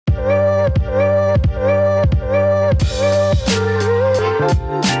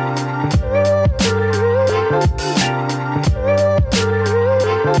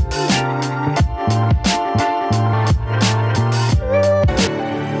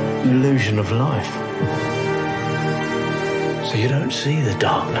illusion of life. So you don't see the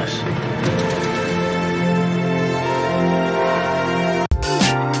darkness.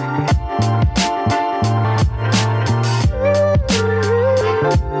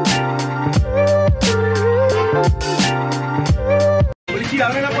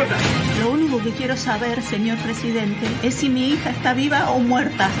 Lo único que quiero saber, señor presidente, es si mi hija está viva o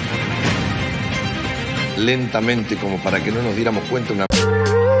muerta. Lentamente, como para que no nos diéramos cuenta, una...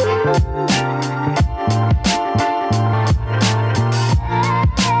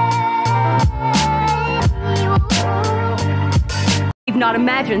 We've not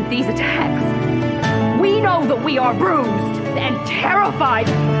imagined these attacks. We know that we are bruised and terrified.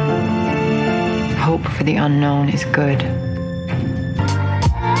 Hope for the unknown is good.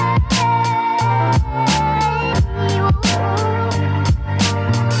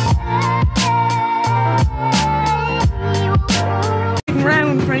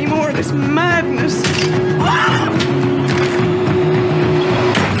 Round for any more of this madness.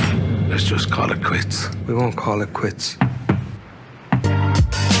 Let's just call it quits. We won't call it quits.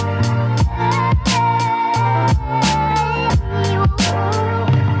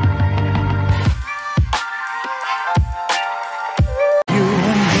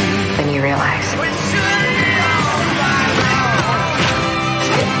 Then you realize.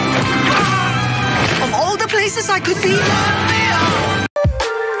 Of all the places I could be.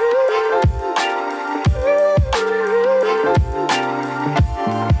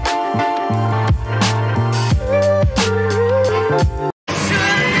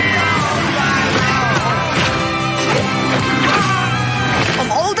 Of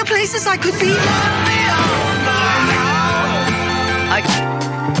all the places I could be. I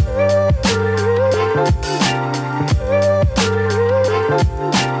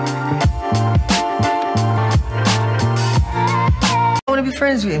don't want to be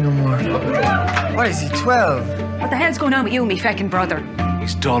friends with him no more. What is he, 12? What the hell's going on with you, me feckin' brother?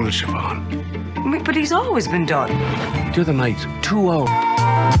 He's dull, Siobhan. But he's always been dull. The other night, 2 hours.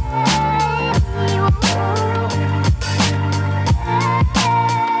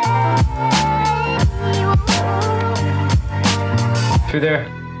 Through there.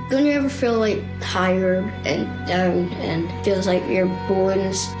 Don't you ever feel like tired and down and feels like your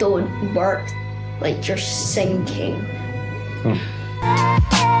bones don't work, like you're sinking?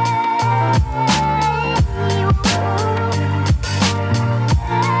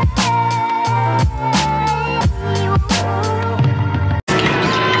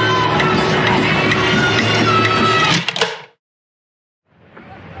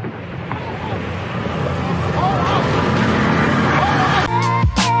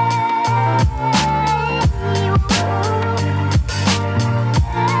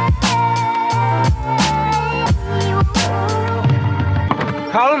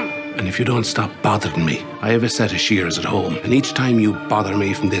 And if you don't stop bothering me, I have a set of shears at home, and each time you bother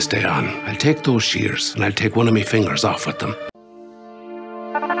me from this day on, I'll take those shears and I'll take one of my fingers off with them.